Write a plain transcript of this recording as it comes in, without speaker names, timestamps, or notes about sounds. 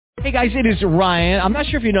Hey guys, it is Ryan. I'm not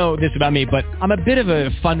sure if you know this about me, but I'm a bit of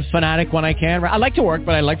a fun fanatic when I can. I like to work,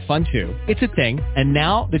 but I like fun too. It's a thing. And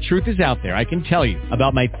now the truth is out there. I can tell you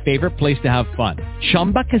about my favorite place to have fun.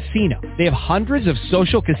 Chumba Casino. They have hundreds of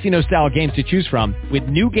social casino style games to choose from with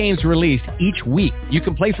new games released each week. You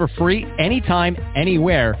can play for free anytime,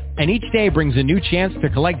 anywhere. And each day brings a new chance to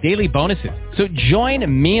collect daily bonuses. So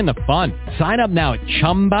join me in the fun. Sign up now at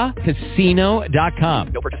ChumbaCasino.com.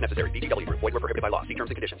 No purchase necessary. VGW. Void where prohibited by law. See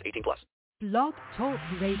terms and conditions. 18+. Blog Talk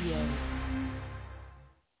Radio.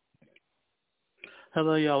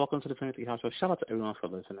 Hello, y'all. Welcome to the Fantasy House Show. Shout out to everyone for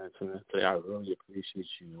listening to me today. I really appreciate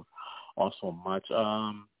you all so much. In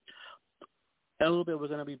a little bit, we're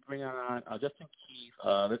going to be bringing on Justin Keith.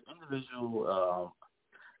 This individual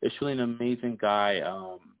is really an amazing guy.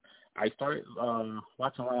 I started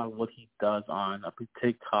watching a lot of what he does on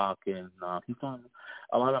TikTok, and he's done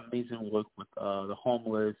a lot of amazing work with the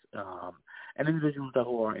homeless and individuals that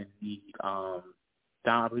who are in need down,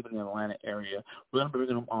 I believe, in the Atlanta area. We're going to be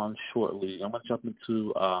bringing him on shortly. I'm going to jump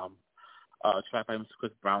into track by Mr.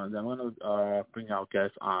 Chris Brown, and then I'm going to bring our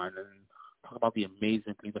guests on and talk about the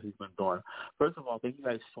amazing things that he's been doing. First of all, thank you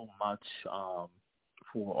guys so much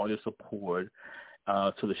for all your support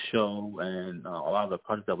to the show and a lot of the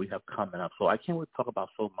projects that we have coming up. So I can't wait to talk about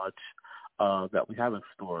so much that we have in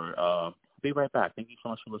store. Be right back. Thank you so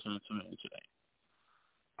much for listening to me today.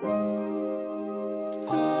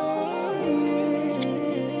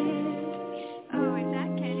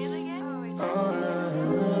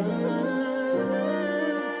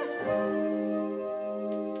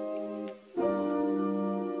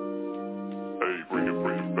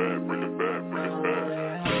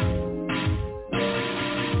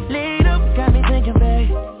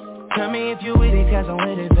 Tell me if you with it, cause I'm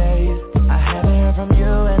with it, babe. I haven't heard from you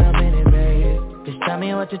and I'm in it, babe. Just tell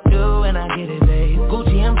me what to do and I get it, babe.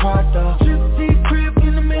 Gucci and Prada. Gypsy crib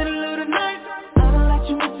in the middle of the night. I don't let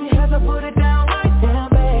you miss me as I put it down right. Damn,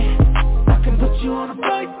 babe, I can put you on a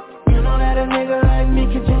flight. You know that a nigga like me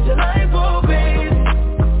can change your life, oh, babe.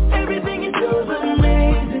 Everything you do is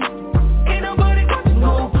amazing. Ain't nobody got to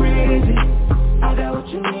go crazy. I got what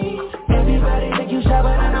you need. Everybody think you shy,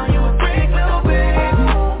 but I know you a freak, little baby.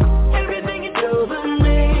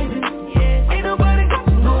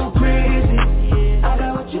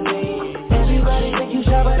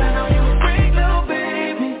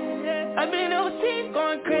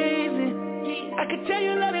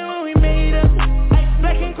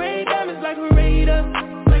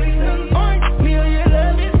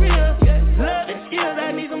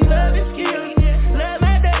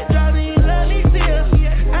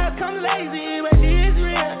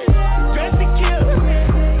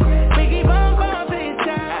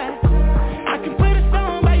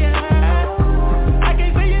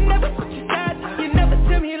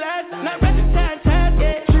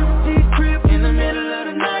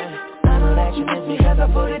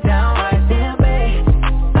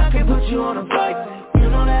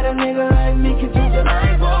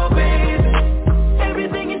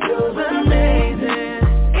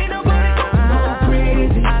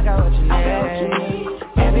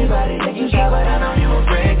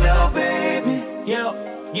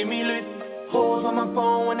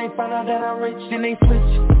 Then they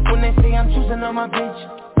switch when they say I'm choosing on my bitch.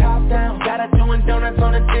 Top down, gotta doing donuts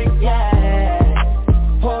on the dick, yeah.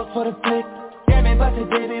 Pause for the flick. Damn it, busted,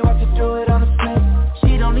 baby, watch her do it on the split.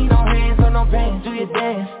 She don't need no hands or no pants, do your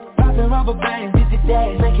dance. Poppin' rubber bands, did your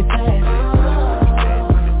dance, make it dance.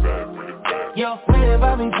 Yo, wait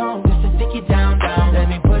about me phone, just to stick it down, down. Let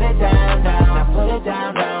me put it down, down. Now put it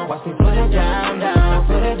down, down. Watch me put it down, down. Now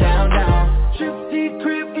put it down, down. Trip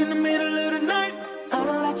crib in the middle of the night. I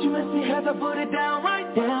don't let you miss me as I put it down right.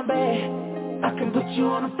 Damn, babe, I can put you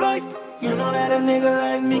on a flight. You know that a nigga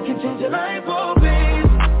like me can change your life, oh, babe.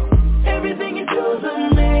 Everything you do is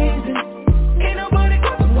amazing. Ain't nobody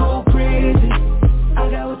got to go crazy. I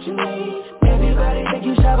got what you need. Everybody think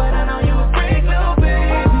you shy, but I know you a freak, little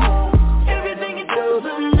baby. Everything you do is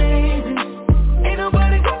amazing. Ain't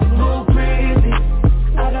nobody got to go crazy.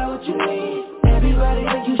 I got what you need. Everybody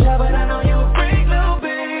think you shy, but I know you a freak, little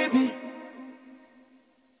baby.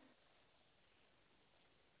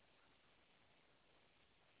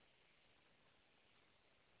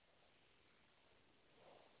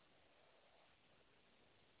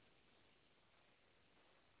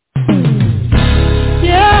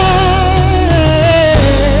 Yeah.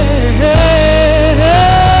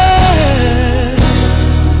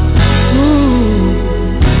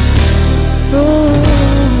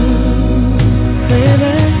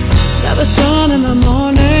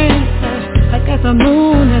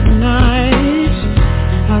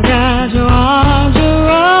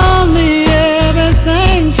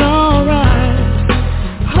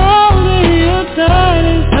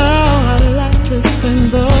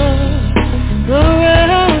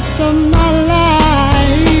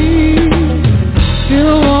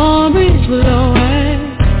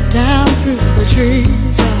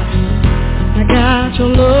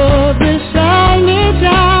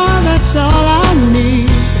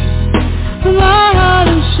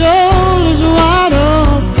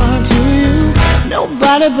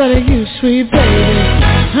 nobody but you, sweet baby.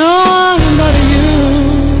 No one but you.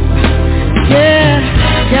 Yeah,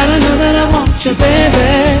 gotta know that I want you,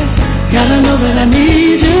 baby. Gotta know that I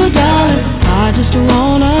need you, darling. I just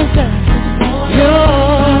wanna say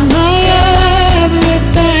you're my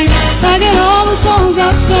everything. Like in all the songs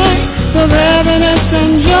I sing, the happiness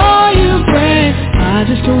and joy you bring. I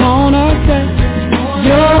just wanna say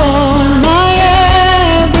you're my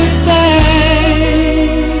everything.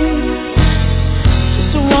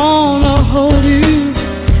 Just wanna hold you,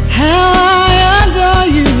 how I adore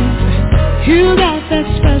you. You got that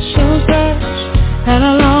special touch, and I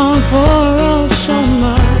long for oh so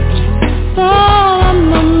much. Oh,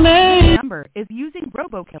 I'm amazed. Number is using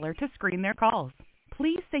RoboKiller to screen their calls.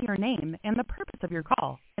 Please say your name and the purpose of your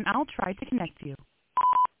call, and I'll try to connect you.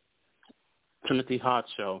 Timothy Hart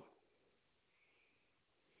Show.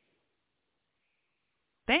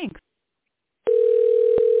 Thanks.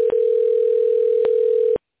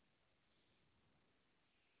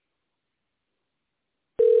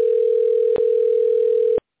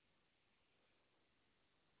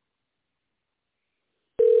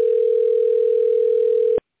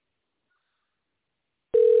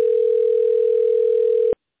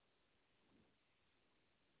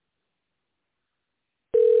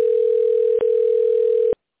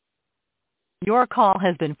 Your call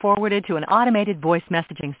has been forwarded to an automated voice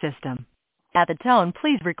messaging system. At the tone,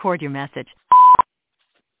 please record your message.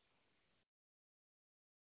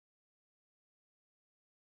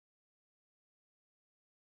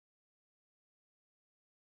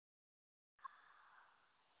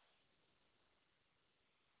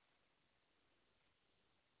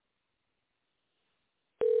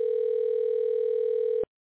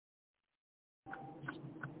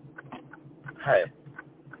 Hi.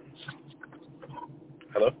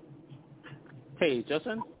 Hello? Hey,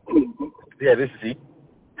 Justin. Yeah, this is he.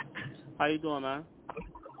 How you doing, man?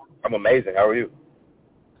 I'm amazing. How are you?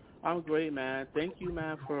 I'm great, man. Thank you,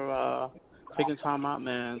 man, for taking time out,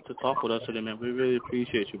 man, to talk with us today, man. We really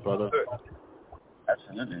appreciate you, brother.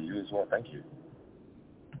 Absolutely. You as well. Thank you.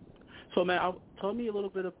 So, man, tell me a little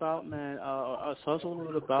bit about, man, tell us a little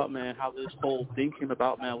bit about, man, how this whole thing came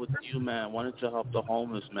about, man, with you, man, wanting to help the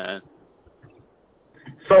homeless, man.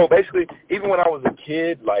 So basically, even when I was a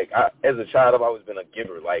kid, as a child, I've always been a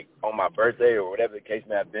giver. Like on my birthday or whatever the case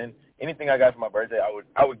may have been, anything I got for my birthday,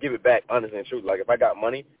 I would give it back, honestly and truly. Like if I got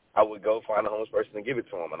money, I would go find a homeless person and give it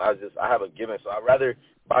to them. And I have a giving, so I'd rather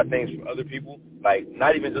buy things for other people, like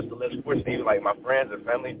not even just the less fortunate, even like my friends and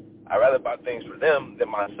family. I'd rather buy things for them than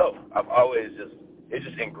myself. I've always it's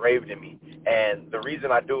just engraved in me. And the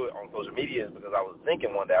reason I do it on social media is because I was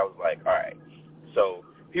thinking one day, I was like, all right, so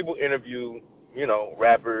people interview,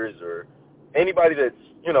 rappers or anybody that's,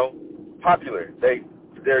 popular, they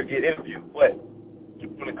get interviewed. But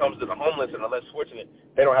when it comes to the homeless and the less fortunate,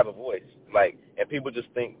 they don't have a voice. And people just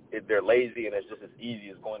think they're lazy and it's just as easy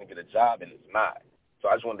as going to get a job, and it's not. So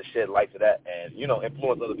I just wanted to shed light to that and,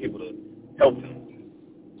 influence other people to help them.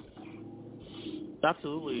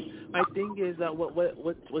 Absolutely. My thing is that what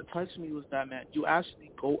touched me was that, man, you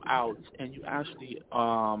actually go out and you actually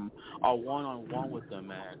are one-on-one with them,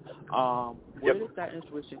 man. Where did that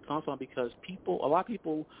inspiration come from? Because a lot of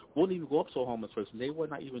people wouldn't even go up to a homeless person. They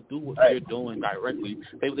would not even do what you're doing directly.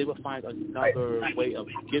 They would find another way of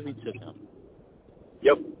giving to them.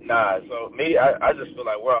 Yep. Nah, so me, I just feel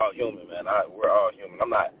like we're all human, man. We're all human.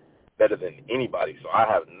 I'm not better than anybody, so I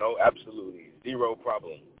have absolutely zero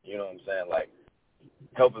problem, you know what I'm saying,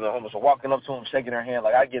 helping the homeless or walking up to them, shaking their hand,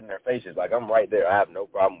 I get in their faces. I'm right there. I have no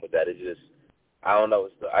problem with that. It's just, I don't know.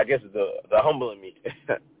 I guess it's the humble in me.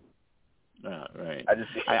 Right.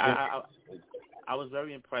 I was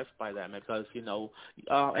very impressed by that, man, because, and a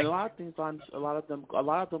lot of things, a lot of them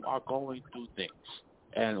are going through things.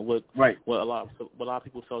 And what a lot of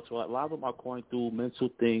people felt to, a lot of them are going through mental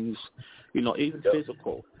things, even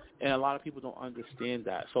physical. And a lot of people don't understand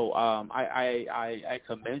that. So I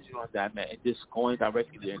commend you on that, man, and just going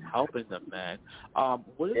directly there and helping them, man.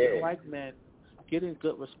 What is it like, man, getting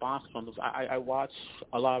good response from those? I watch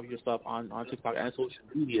a lot of your stuff on TikTok and social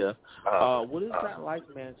media. What is that like,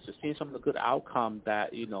 man, to seeing some of the good outcome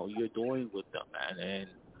that, you're doing with them, man? And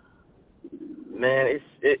man,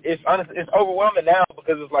 it's honestly, it's overwhelming now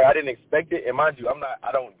because it's I didn't expect it. And mind you,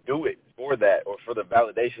 I don't do it for that or for the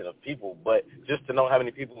validation of people, but just to know how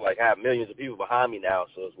many people have millions of people behind me now.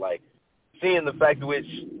 So it's seeing the fact to which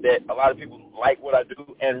that a lot of people like what I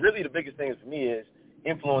do, and really the biggest thing for me is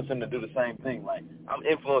influencing them to do the same thing. I'm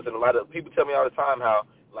influencing a lot of people. Tell me all the time how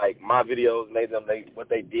my videos made them what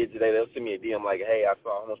they did today. They'll send me a DM hey, I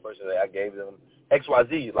saw a homeless person today, I gave them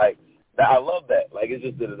XYZ. I love that. It's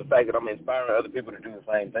just the fact that I'm inspiring other people to do the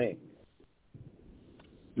same thing.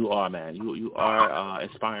 You are, man. You are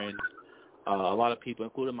inspiring a lot of people,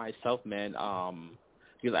 including myself, man.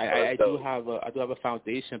 Because I do have a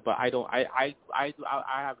foundation, but I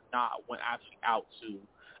have not went actually out to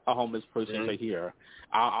a homeless person to hear.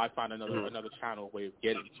 I find another channel way of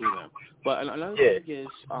getting to them. But another thing is,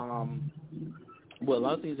 well, a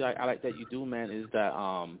lot of things I like that you do, man, is that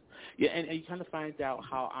and you kind of find out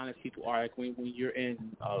how honest people are. Like when you're in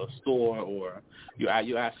a store or you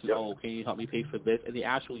ask them, oh, can you help me pay for this, and they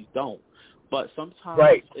actually don't. But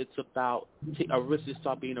sometimes it's about a risk to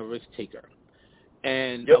stop being a risk taker.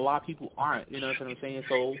 And a lot of people aren't, you know what I'm saying?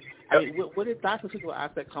 So, I mean, what did that particular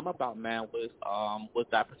aspect come about, man, with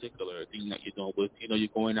that particular thing that you're doing? With, you're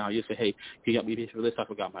going out, you say, hey, can you help me pay for this? I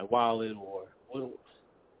forgot my wallet, or what?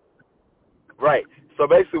 Right. So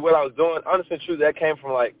basically what I was doing, honestly and true, that came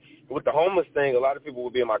from, like, with the homeless thing, a lot of people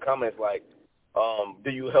would be in my comments like,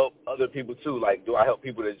 do you help other people too? Like, do I help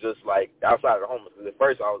people that just, like, outside of the homeless? Because at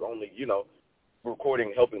first I was only,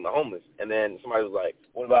 recording helping the homeless. And then somebody was like,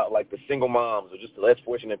 what about, like, the single moms or just the less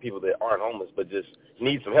fortunate people that aren't homeless but just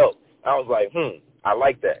need some help? I was like, I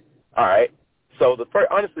like that. All right. So the first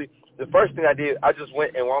thing I did, I just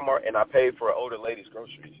went in Walmart and I paid for an older lady's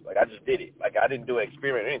groceries. Like, I just did it. Like, I didn't do an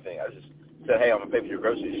experiment or anything. I just said, hey, I'm going to pay for your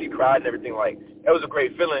groceries. She cried and everything. Like, it was a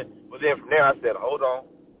great feeling. But then from there, I said, hold on.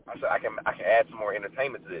 I said, I can add some more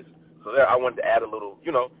entertainment to this. So there I wanted to add a little,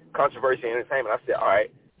 controversy and entertainment. I said, all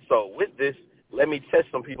right, so with this, let me test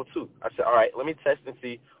some people too. I said, all right, let me test and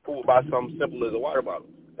see who will buy something simple as a water bottle.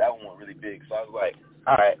 That one went really big. So I was like,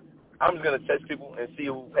 all right, I'm just going to test people and see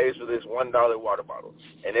who pays for this $1 water bottle.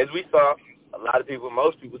 And as we saw,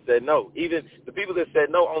 most people said no. Even the people that said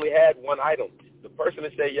no only had one item. The person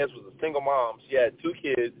that said yes was a single mom. She had 2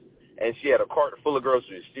 kids, and she had a cart full of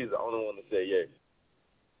groceries. She's the only one that said yes.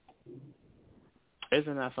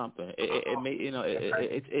 Isn't that something?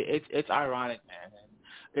 It's ironic, man.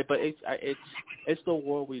 But it's the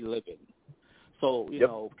world we live in. So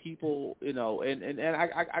people, and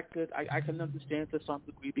I can understand to some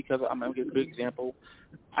degree, because I'm gonna give a good example.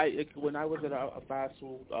 When I was at a fast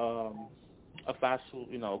food,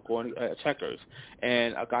 going Checkers,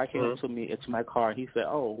 and a guy came up to me into my car, and he said,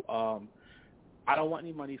 I don't want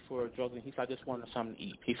any money for drugs, and he said, I just wanted something to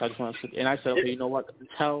eat. He said, I just want to, and I said, okay, you know what?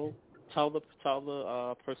 Tell the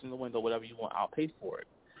person in the window whatever you want, I'll pay for it.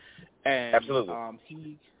 And absolutely.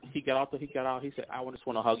 He got out. He said, I just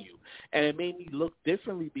want to hug you. And it made me look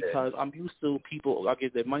differently, because I'm used to people, I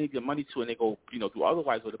give their money to, and they go, do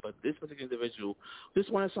otherwise with it. But this particular individual just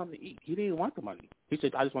wanted something to eat. He didn't want the money. He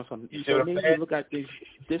said, I just want something to eat. So it made me look at things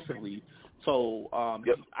differently. So I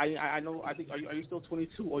know. I think, are you still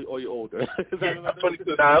 22 or you're older? I'm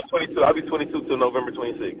 22 now. I'm 22. I'll be 22 till November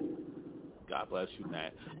 26th. God bless you,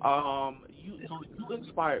 man. You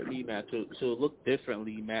inspired me, man, to look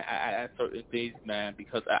differently, man, at certain things, man,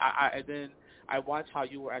 because I watched how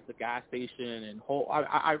you were at the gas station, and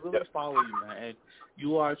I really follow you, man, and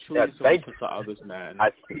you are truly inspirational to others, man.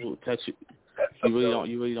 You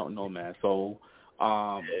really don't know, man. So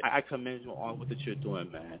I commend you on what that you're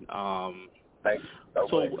doing, man. Thanks.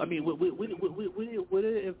 So, I mean, what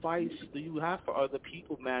advice do you have for other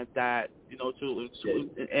people, man, that, to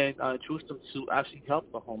choose them to actually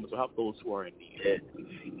help the homeless or help those who are in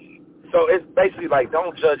need? So it's basically like,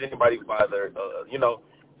 don't judge anybody by their,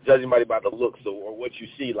 judge anybody by the looks or what you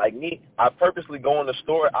see. Like me, I purposely go in the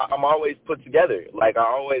store. I'm always put together. Like I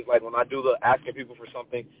always, like when I do the asking people for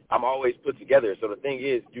something, I'm always put together. So the thing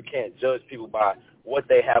is, you can't judge people by what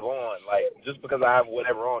they have on. Like just because I have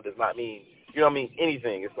whatever on does not mean,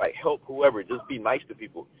 anything. It's like help whoever. Just be nice to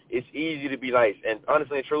people. It's easy to be nice. And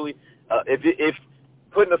honestly and truly, if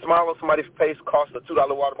putting a smile on somebody's face costs a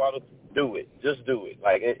 $2 water bottle, do it. Just do it.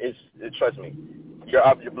 Like trust me, your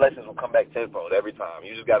blessings will come back tenfold every time.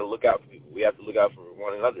 You just got to look out for people. We have to look out for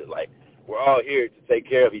one another. Like we're all here to take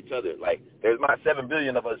care of each other. Like there's not 7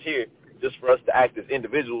 billion of us here just for us to act as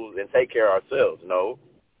individuals and take care of ourselves. No,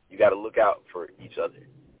 you got to look out for each other.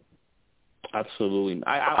 Absolutely.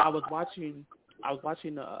 I was watching an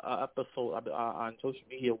episode on social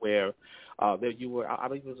media where there you were. I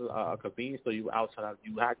think it was a convenience store. You were outside.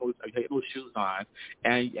 You had no shoes on,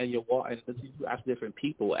 and you walk and you asked different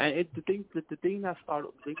people. And the thing that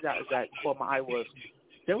caught my eye was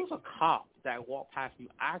there was a cop that walked past you,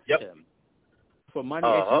 asked him for money,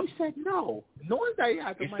 and he said no, knowing that he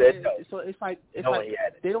had the money. No. So it's like they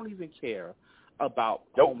don't even care about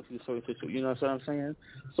homelessness. You know what I'm saying?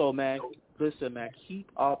 So man, listen, man, keep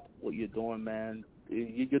up what you're doing, man.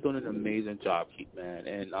 You're doing an amazing job, Keith, man.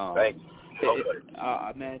 And thank you.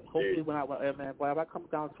 Man, hopefully when I come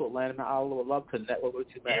down to Atlanta, man, I would love to network with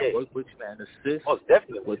you, man. Work with you, man. Assist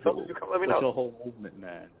definitely. With your whole movement,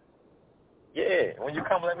 man. Yeah, when you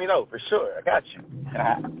come, let me know for sure. I got you.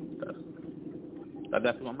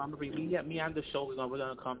 That's what I'm gonna bring me on the show. We're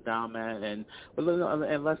gonna come down, man, and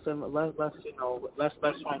let's try and put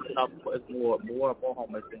up more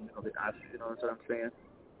homeless things. You know what I'm saying?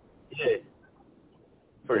 Yeah,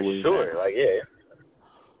 for sure. Man. Like yeah.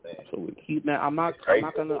 So we keep, man. I'm not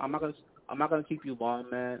gonna keep you long,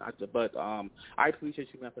 man. But I appreciate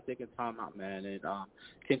you, man, for taking time out, man, and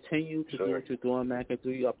continue to do what you're doing, man.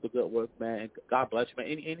 Continue up the good work, man. And God bless you,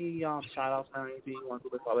 man. Any shout outs, man? Anything you want to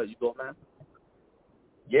do before I let you go, man?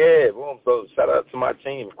 Yeah, boom. So shout out to my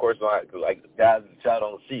team, of course. Like the guys that y'all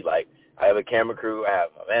don't see. Like I have a camera crew, I have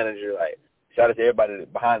a manager. Like shout out to everybody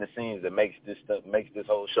behind the scenes that makes this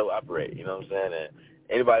whole show operate. You know what I'm saying? And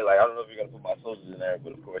anybody, like, I don't know if you're gonna put my socials in there,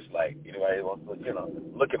 but of course, like anybody who wants to,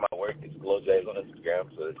 look at my work. It's GlowJays on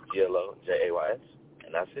Instagram, so it's GLOJAYS,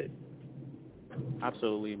 and that's it.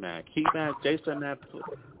 Absolutely, man. Man, Jason, man,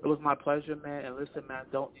 it was my pleasure, man. And listen, man,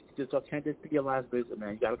 can't just be your last visit,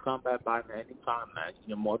 man. You gotta come back by, man, anytime, man.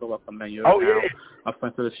 You're more than welcome, man. You're a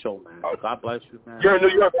friend to the show, man. So God bless you, man. You're in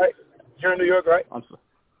New York, right? You're in New York, right?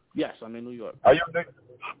 Yes, I'm in New York. Are you in New York?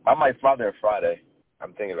 I might fly there Friday.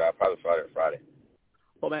 I'm thinking about probably fly there Friday.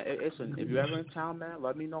 Well, man, listen, if you're ever in town, man,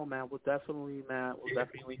 let me know, man. We'll definitely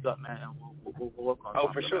link up, man, and we'll work on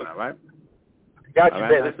something, for sure. Man, all right? Got you,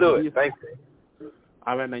 man. Let's do it. Thanks.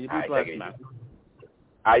 All right, man. You be blessed, man.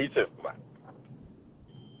 All right, you too. Bye.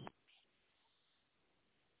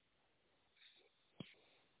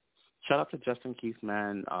 Shout out to Justin Keith,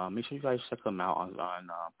 man. Make sure you guys check him out on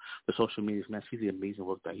the social medias, man. See the amazing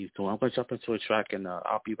work that he's doing. I'm going to jump into a track, and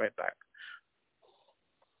I'll be right back.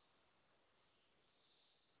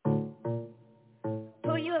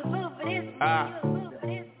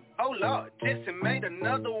 Oh, Lord, Justin made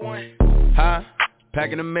another one. Huh?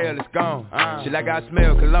 Packing the mail, it's gone. She like I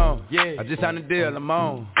smell cologne. Yeah. I just signed a deal, I'm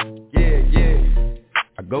on. Yeah.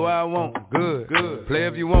 I go where I want, good. Play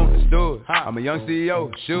if you want, let's do it. I'm a young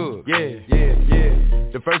CEO, sure. Yeah.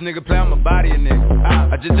 The first nigga play on my body a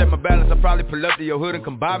nigga. I just check my balance, I probably pull up to your hood and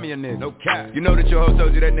come buy me a nigga. No cap. You know that your hoe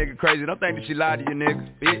told you that nigga crazy. Don't think that she lied to you,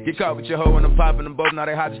 nigga. Bitch. Get caught with your hoe and I'm popping them both. Now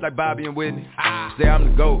they hot just like Bobby and Whitney. Say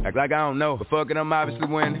I'm the GOAT, act like I don't know. But fuck it, I'm obviously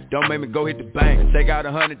winning. Don't make me go hit the bank and take out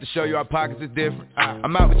 100 to show you our pockets is different.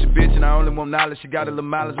 I'm out with your bitch and I only want knowledge. She got a little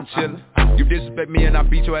mileage, I'm chillin'. You disrespect me and I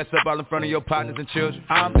beat your ass up all in front of your partners and children.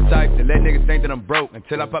 I'm the type to let niggas think that I'm broke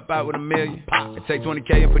until I pop out with $1 million. And take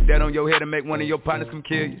 20K and put that on your head and make one of your partners come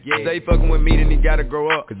kill you. Say he fucking with me, then he gotta grow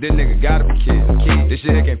up, cause this nigga gotta be killed. This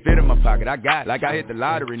shit can't fit in my pocket, I got it, like I hit the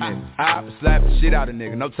lottery, nigga. I slap the shit out of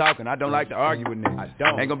nigga, no talking, I don't like to argue with niggas.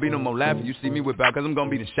 Ain't gonna be no more laughing, you see me whip out, cause I'm gonna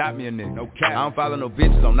be the shot me a nigga. No cap. I don't follow no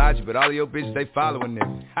bitches on IG, but all of your bitches, they following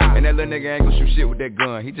niggas. And that little nigga ain't gonna shoot shit with that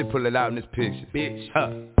gun, he just pull it out in this picture. Bitch,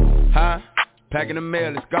 huh? Packing the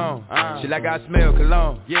mail, it's gone. She like I smell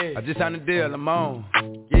cologne. Yeah. I just signed a deal, I'm on.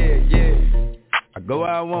 Yeah. I go where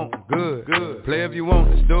I want, good. Play if you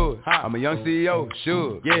want, let's do it. I'm a young CEO,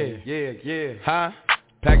 sure. Yeah. Huh?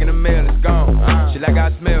 Packing the mail, it's gone. She like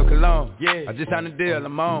I smell cologne. Yeah. I just signed a deal,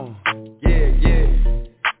 I'm on. Yeah.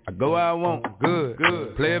 I go where I want, good.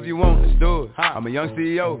 Play if you want, let's do it. I'm a young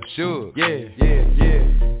CEO, sure. Yeah.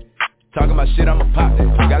 Talking about shit, I'ma pop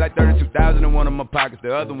that. Got like 32,000 in one of my pockets.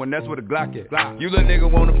 The other one, that's where the Glock at. You little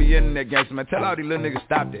nigga wanna be internet gangster, man. Tell all these little niggas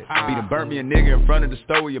stop that. Be done burnt me a nigga in front of the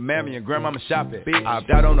store where your mammy and grandmama shop at. I hopped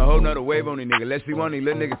out on a whole nother wave on these niggas. Let's see one of these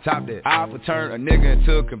little niggas top that. I offer turn a nigga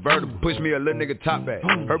into a convertible. Push me a little nigga top back.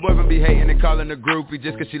 Her boyfriend be hating and calling a groupie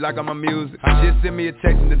just cause she like all my music. She'll send me a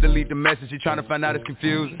text and to delete the message. She tryna find out it's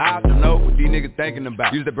confusing. I have to know what these niggas thinking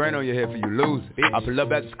about. Use the brain on your head for you lose it. I pull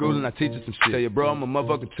up after school and I teach her some shit. Tell your bro I'm a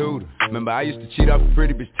motherfucking tutor. Remember I used to cheat off a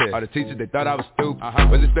pretty bitch test. All the teachers, they thought I was stupid.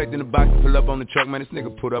 Was expecting the box to pull up on the truck, man, this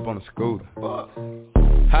nigga put up on a scooter.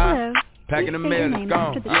 Huh? Packing the mail, it's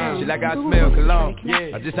gone. She like I smell cologne.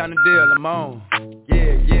 I just signed a deal, I'm on.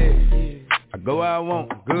 Yeah. I go where I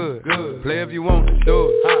want, good. Play if you want, let's do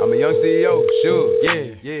it. I'm a young CEO, sure.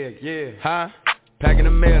 Yeah. Huh? Packing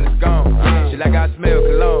the mail, it's gone. She like I smell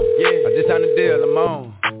cologne. I just signed a deal, I'm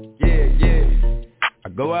on. Yeah. I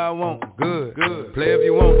go where I want, good. Play if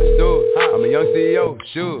you want, let's do it. I'm a young CEO,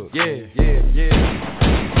 sure. Yeah.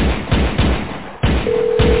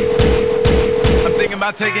 I'm thinking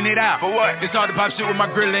about taking it out. For what? It's hard to pop shit with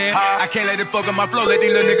my grill in. I can't let it fuck up my flow. Let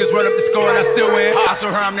these little niggas run up the score and I still win. I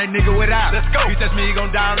saw her, I'm that nigga without. Let's go. He test me, he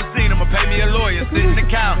gon' die on the scene. I'ma pay me a lawyer, sit in the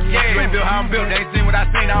county. You ain't built how I'm built. They ain't seen what I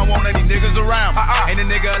seen. I don't want any niggas around. Ain't a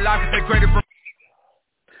nigga alive to take credit from.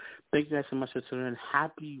 Thank you guys so much for tuning in.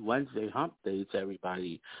 Happy Wednesday, hump day to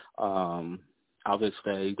everybody. I'll just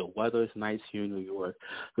say the weather is nice here in New York,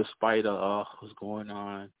 despite what's going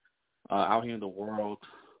on out here in the world.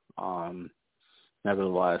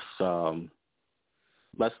 nevertheless,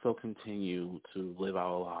 let's still continue to live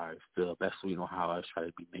our lives the best we know how. Let's try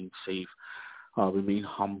to remain safe, remain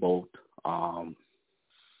humbled.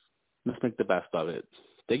 Let's make the best of it.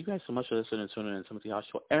 Thank you guys so much for listening and tuning in to Timothy House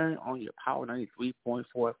Show, airing on your Power 93.4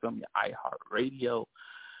 FM, your iHeartRadio,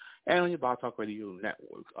 and on your Blog Talk Radio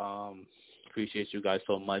Network. Appreciate you guys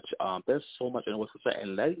so much. There's so much in what's to say.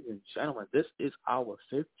 And ladies and gentlemen, this is our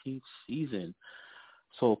 15th season.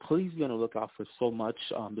 So please be on the lookout for so much.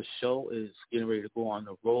 The show is getting ready to go on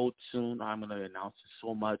the road soon. I'm going to announce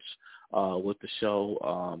so much with the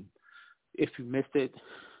show. If you missed it,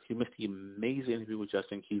 you missed the amazing interview with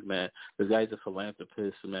Justin Keith, man. This guy's a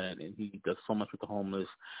philanthropist, man, and he does so much with the homeless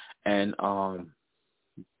and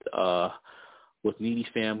with needy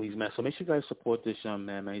families, man. So make sure you guys support this young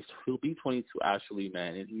man. He'll be 22, actually,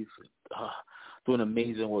 man, and he's doing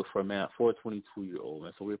amazing work for a 22-year-old,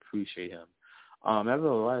 man. So we appreciate him.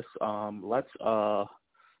 Nevertheless, let's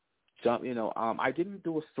jump. I didn't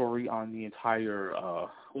do a story on the entire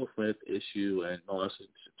Will Smith issue and all that's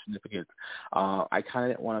significant. I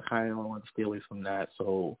kind of want to stay away from that.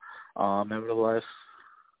 So, nevertheless,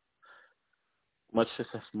 much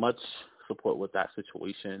support with that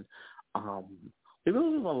situation. There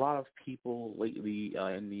really been a lot of people lately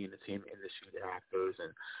in the entertainment industry, the actors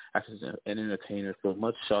and actors and entertainers, so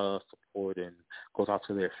much support and goes out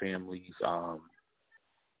to their families.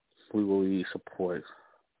 We really support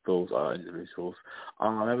those individuals.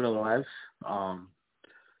 Nevertheless,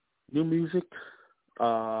 new music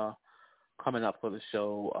coming up for the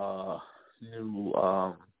show, new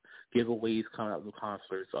giveaways coming up, new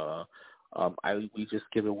concerts. We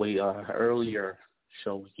just gave away earlier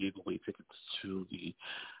show. We gave away tickets to the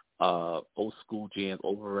old school jam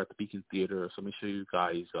over at the Beacon Theater. So make sure you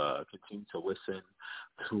guys continue to listen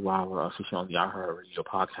to our station on the iHeartRadio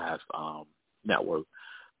podcast network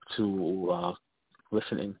to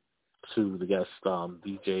listening to the guest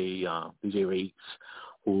DJ Rates,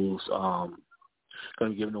 who's going to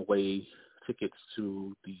be giving away tickets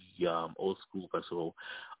to the old school festival,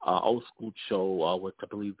 old school show with, I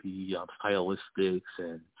believe, the stylistics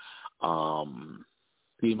and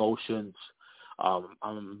the emotions.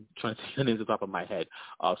 I'm trying to think the names off the top of my head.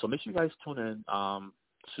 So make sure you guys tune in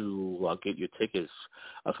to get your tickets.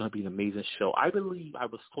 It's going to be an amazing show. I believe I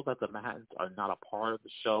was told that the Manhattans are not a part of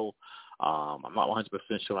the show. I'm not 100%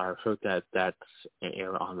 sure. I heard that that's an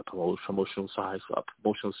error on the promotional side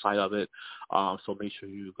of it. So make sure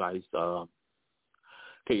you guys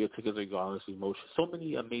get your tickets regardless of emotion. So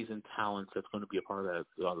many amazing talents that's going to be a part of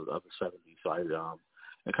the 70s. So I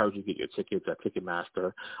encourage you to get your tickets at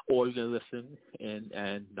Ticketmaster, or you can listen and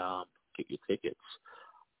get your tickets.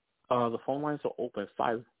 The phone lines are open,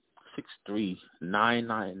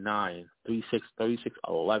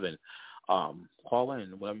 563-999-3611. Call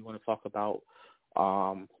in, whatever you want to talk about,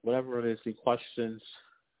 whatever it is, the questions,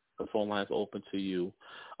 the phone lines are open to you.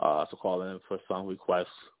 So call in for song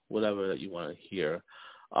requests, whatever that you want to hear.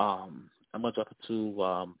 I'm going to jump into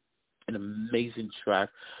an amazing track.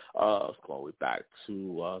 It's going way back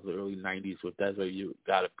to the early 90s with That's Where You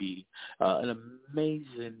Gotta Be. An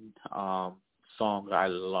amazing song that I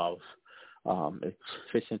love. It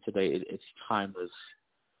fits in today. It's timeless.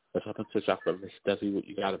 Let's jump into a track from Miss Desi, What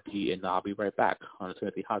You Gotta Be, and I'll be right back on the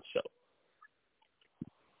Timothy Hot Show.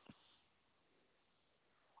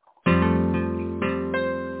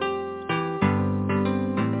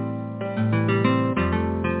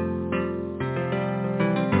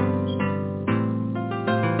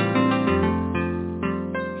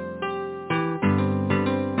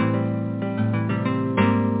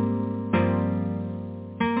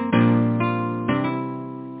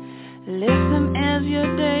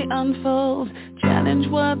 Unfold, challenge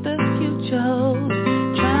what the future holds.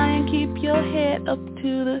 Try and keep your head up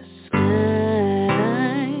to the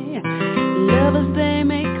sky. Lovers, they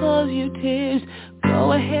may cause you tears.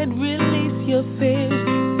 Go ahead, release your fears.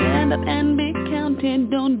 Stand up and be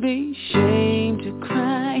counted. Don't be ashamed to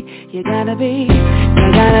cry. You gotta be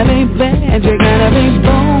bad. You gotta be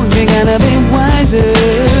bold. You gotta be wiser.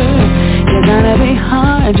 You gotta be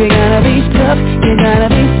hard. You gotta be tough. You gotta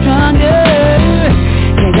be stronger.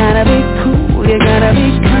 You gotta be cool, you gotta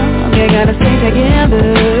be calm, you gotta stay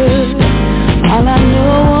together. All I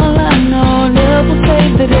know, love will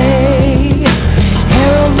save the day.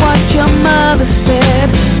 Herald what your mother said,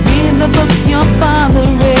 read the books your father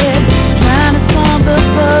read, trying to solve the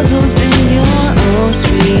puzzles in your own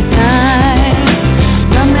sweet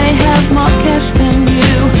time. Some may have more cash than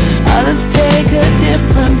you, others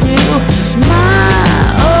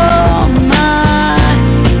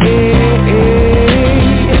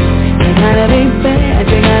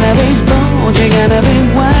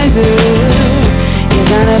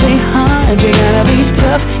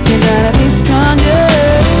gotta be stronger.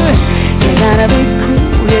 You gotta be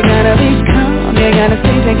cool, you gotta be calm, you gotta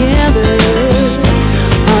stay together.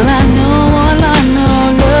 All I know,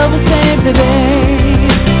 love will save the day.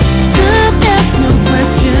 Love asks no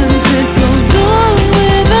questions, it goes on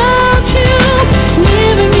without you,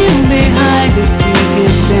 leaving you behind if you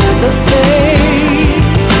can stand the pain.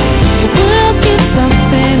 The world gets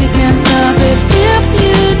something, you can't stop it if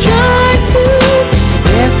you try to.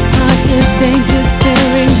 Best part is they just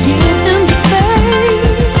staring you in the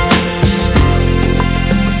face.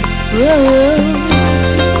 Whoa.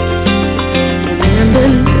 Remember,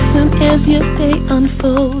 listen as your day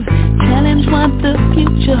unfolds. Challenge what the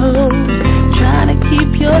future holds. Try to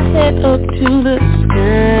keep your head up to the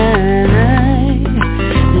sky.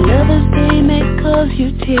 Lovers, they may cause you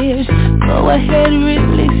tears. Go ahead,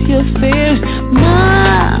 release your fears.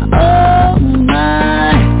 My, oh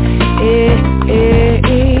my,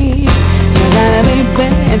 You gotta be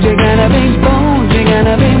bad, you gotta be bold, you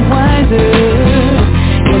gotta be wiser.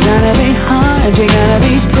 You gotta be hard, you gotta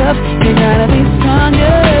be tough, you gotta be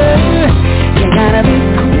stronger. You gotta be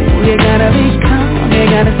cool, you gotta be calm, you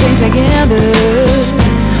gotta stay together.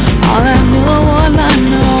 All I know,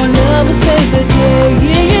 love will save the day.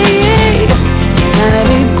 You gotta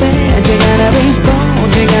be bad, you gotta be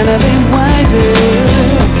bold, you gotta be wiser.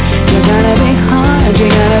 You gotta be hard, you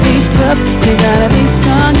gotta be tough, you gotta be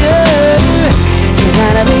stronger. You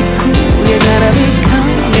gotta be cool, you gotta be calm,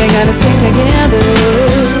 you gotta stay together.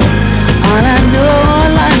 All I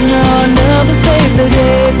know, love will save the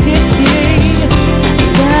day.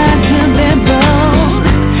 Got to be bold,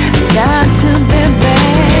 got to be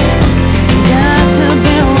bad, got to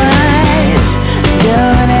be wise.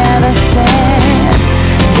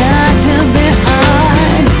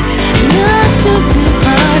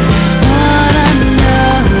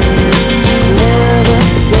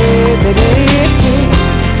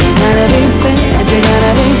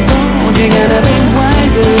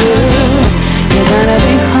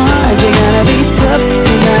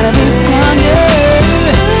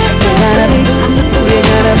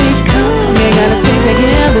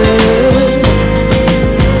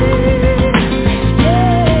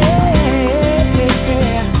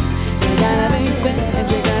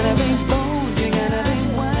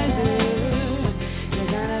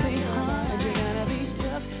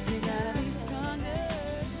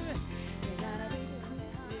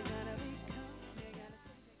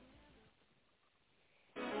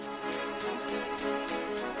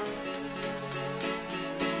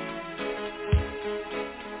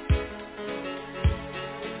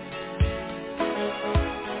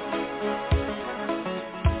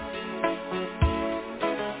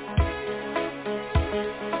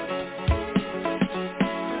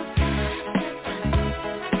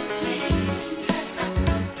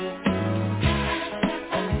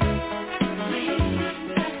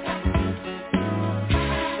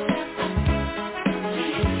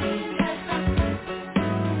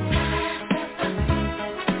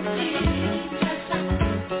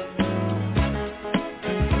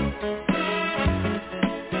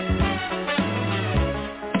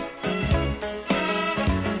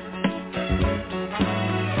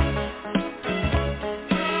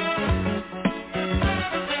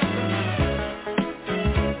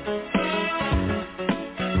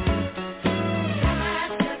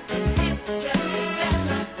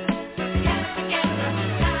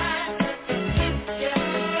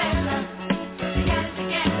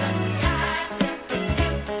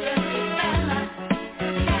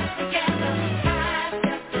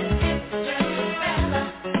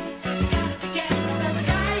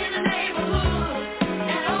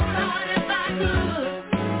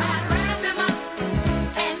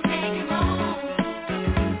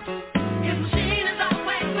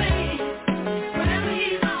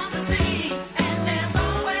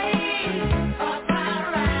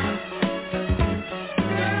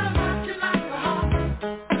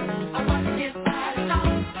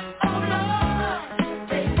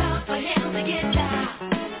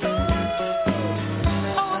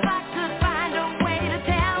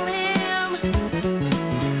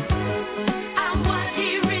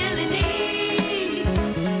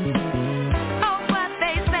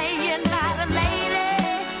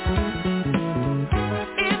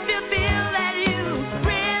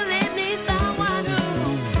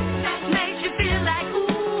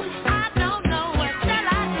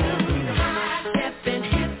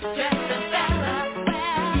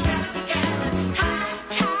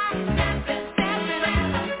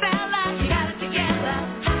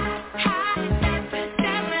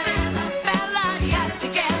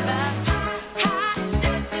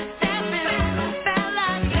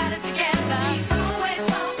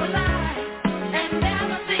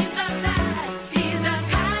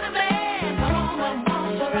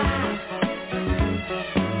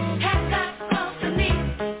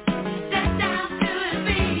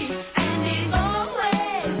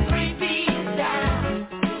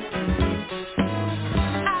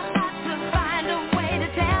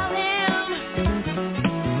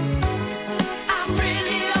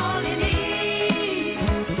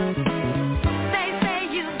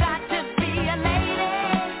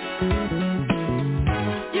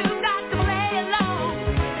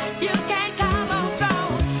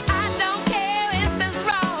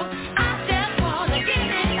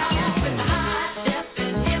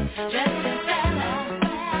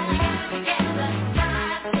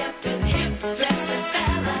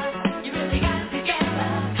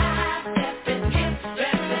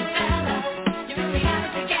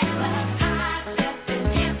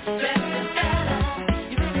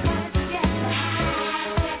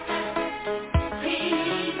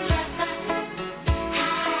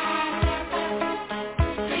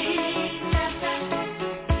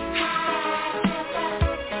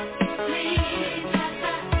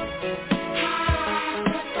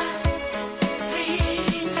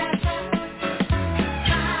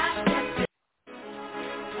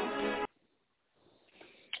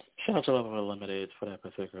 Shout out to Love Limited for that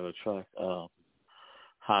particular track.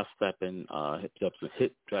 Hot Step and Hip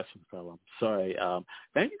Dressing Fellow. Sorry.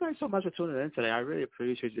 Thank you guys so much for tuning in today. I really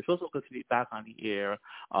appreciate it. It feels so good to be back on the air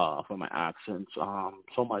for my accents.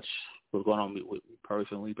 So much was going on with me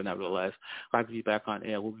personally, but nevertheless, glad to be back on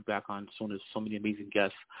air. We'll be back on soon as so many amazing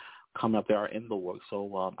guests coming up there are in the works.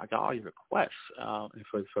 So I got all your requests. And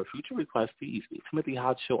for future requests, please,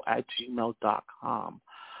 timothyhotshow@gmail.com.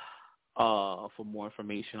 For more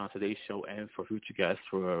information on today's show and for future guests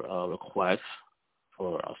for requests,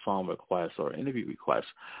 for a song request or interview request,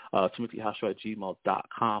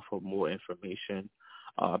 timothyhotshow@gmail.com for more information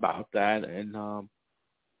about that. And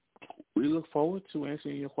we look forward to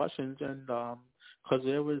answering your questions. And because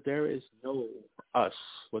there is no us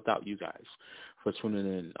without you guys for tuning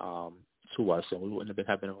in to us, and we wouldn't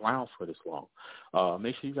have been around for this long.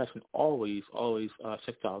 Make sure you guys can always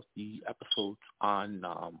check out the episodes on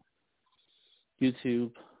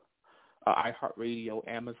YouTube, iHeartRadio,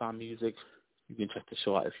 Amazon Music. You can check the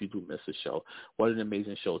show out if you do miss the show. What an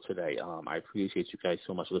amazing show today. I appreciate you guys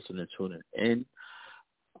so much listening and tuning in.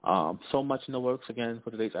 So much in the works again for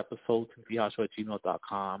today's episode.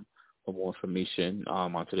 timothyhotshow@gmail.com for more information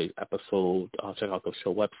on today's episode. Check out the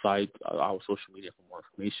show website, our social media for more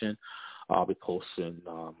information. I'll be posting,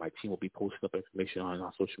 my team will be posting up information on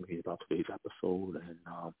our social media about today's episode. And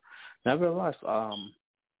nevertheless,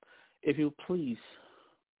 if you please,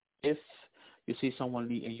 if you see someone in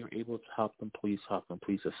need and you're able to help them, please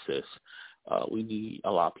assist. We need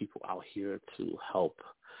a lot of people out here to help.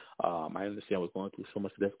 I understand we're going through so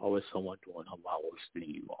much. There's always someone doing a lot worse than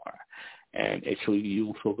you are. And actually,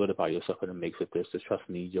 you feel good about yourself, and it makes it this. Just trust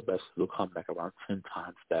me, your best will come back around 10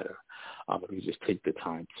 times better if you just take the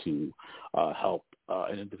time to help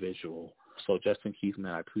an individual. So, Justin Keith,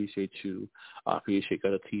 man, I appreciate you. I appreciate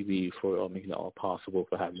Gutter TV for making it all possible,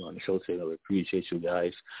 for having me on the show today. I appreciate you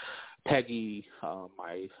guys. Peggy,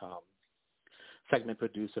 my segment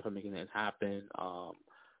producer, for making it happen.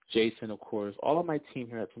 Jason, of course, all of my team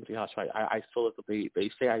here at Timothy House, right? I feel like they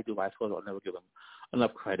say I do, but I feel like I'll never give them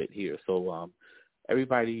enough credit here. So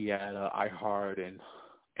everybody at iHeart and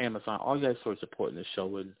Amazon, all you guys sort of supporting the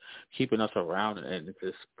show and keeping us around and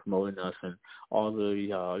just promoting us, and all the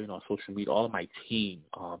social media, all of my team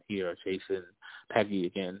here, Jason, Peggy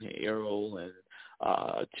again, Errol, and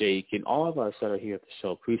Jake, and all of us that are here at the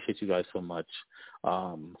show. Appreciate you guys so much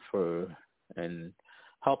for and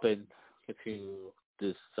helping continue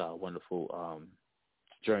this wonderful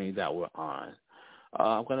journey that we're on.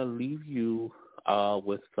 I'm going to leave you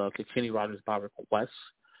with Kenny Rogers by request.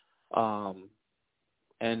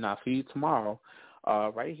 And I'll see you tomorrow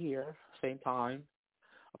right here, same time,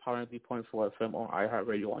 Power 93.4 FM on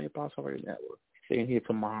iHeartRadio on your Boss Radio Network. Staying here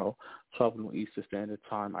tomorrow, 12 noon Eastern Standard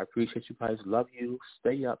Time. I appreciate you guys. Love you.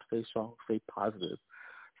 Stay up, stay strong, stay positive,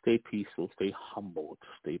 stay peaceful, stay humbled,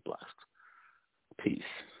 stay blessed.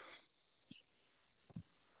 Peace.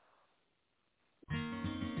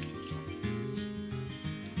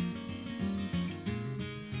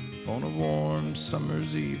 On a warm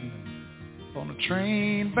summer's evening, on a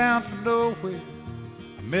train bound for nowhere,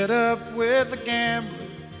 I met up with a gambler.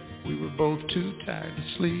 We were both too tired to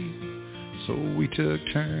sleep, so we took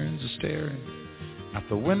turns of staring out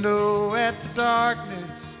the window at the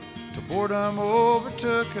darkness till boredom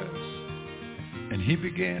overtook us, and he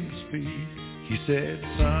began to speak. He said,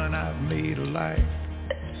 "Son, I've made a life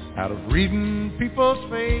out of reading people's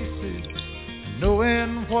faces and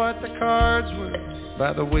knowing what the cards were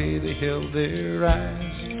by the way they held their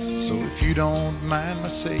eyes. So if you don't mind my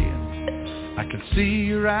saying, I can see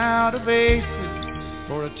you're out of aces.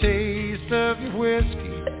 For a taste of your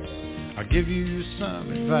whiskey, I'll give you some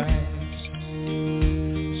advice."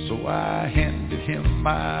 So I handed him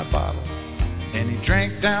my bottle, and he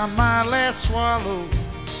drank down my last swallow.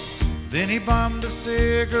 Then he bummed a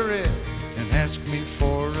cigarette and asked me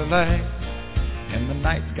for a light. And the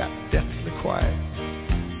night got deathly quiet,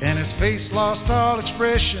 and his face lost all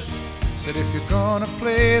expression. Said, "If you're gonna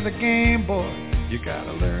play the game, boy, you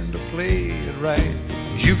gotta learn to play it right.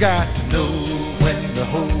 You got to know when to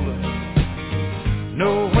hold up,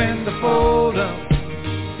 know when to fold up,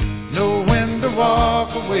 know when to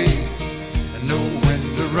walk away, and know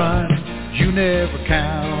when to run. You never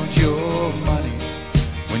count your money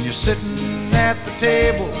when you're sitting at the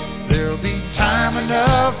table. There'll be time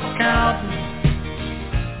enough for counting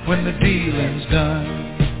when the dealing's done."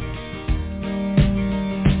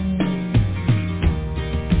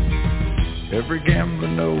 Every gambler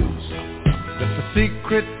knows that the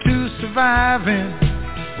secret to surviving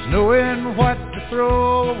is knowing what to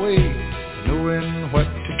throw away, knowing what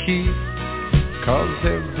to keep. 'Cause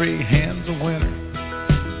every hand's a winner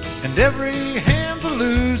and every hand's a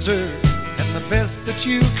loser, and the best that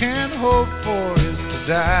you can hope for is to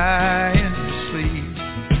die in your sleep.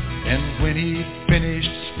 And when he finished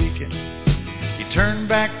speaking, he turned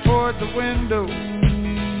back toward the window,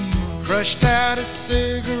 crushed out his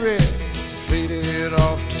cigarette, faded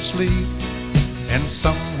off to sleep. And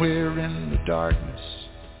somewhere in the darkness,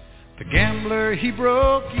 the gambler, he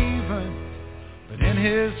broke even. But in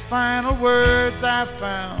his final words, I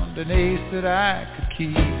found an ace that I could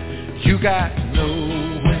keep. You got to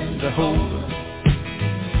know when to hold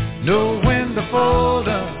 'em, know when to fold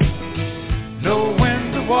 'em, know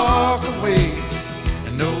when to walk away,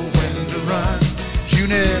 and know when to run. You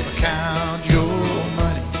never count your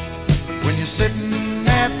money when you're sitting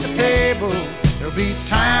at the table. There'll be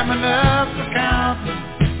time enough for counting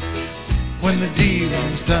when the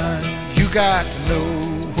dealing's done. You got to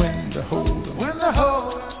know when to hold 'em, when to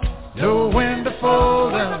hold 'em, know when to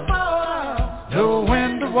fold 'em, know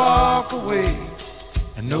when to walk away,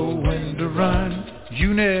 and know when to run.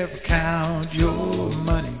 You never count your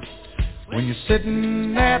money when you're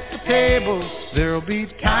sitting at the table. There'll be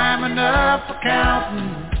time enough for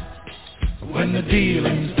counting when the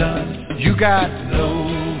dealing's done. You got to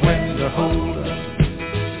know when to hold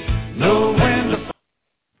 'em, know when to.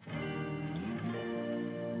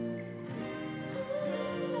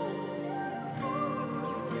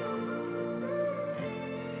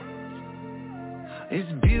 It's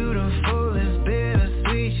beautiful, it's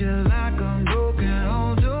bittersweet, you're like a broken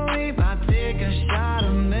home to me. I take a shot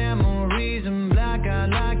of memories and black out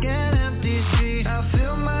like an empty street. I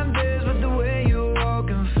fill my days with the way you walk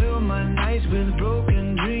and fill my nights with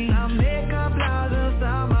broken dreams. I make up lies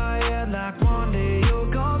inside my head like one day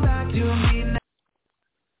you'll come back to me now.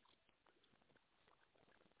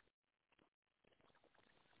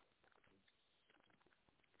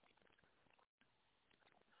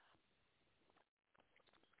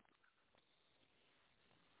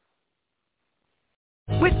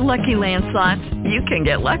 With Lucky Land Slots, you can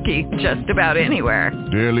get lucky just about anywhere.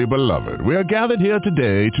 Dearly beloved, we are gathered here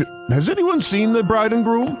today to... Has anyone seen the bride and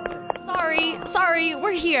groom? Sorry,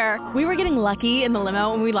 we're here. We were getting lucky in the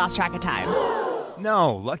limo and we lost track of time.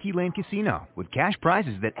 No, Lucky Land Casino, with cash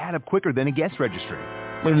prizes that add up quicker than a guest registry.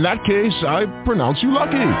 In that case, I pronounce you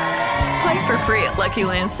lucky. Play for free at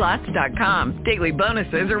LuckyLandSlots.com. Daily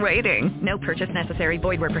bonuses are waiting. No purchase necessary.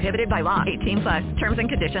 Void where prohibited by law. 18+. Terms and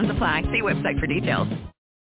conditions apply. See website for details.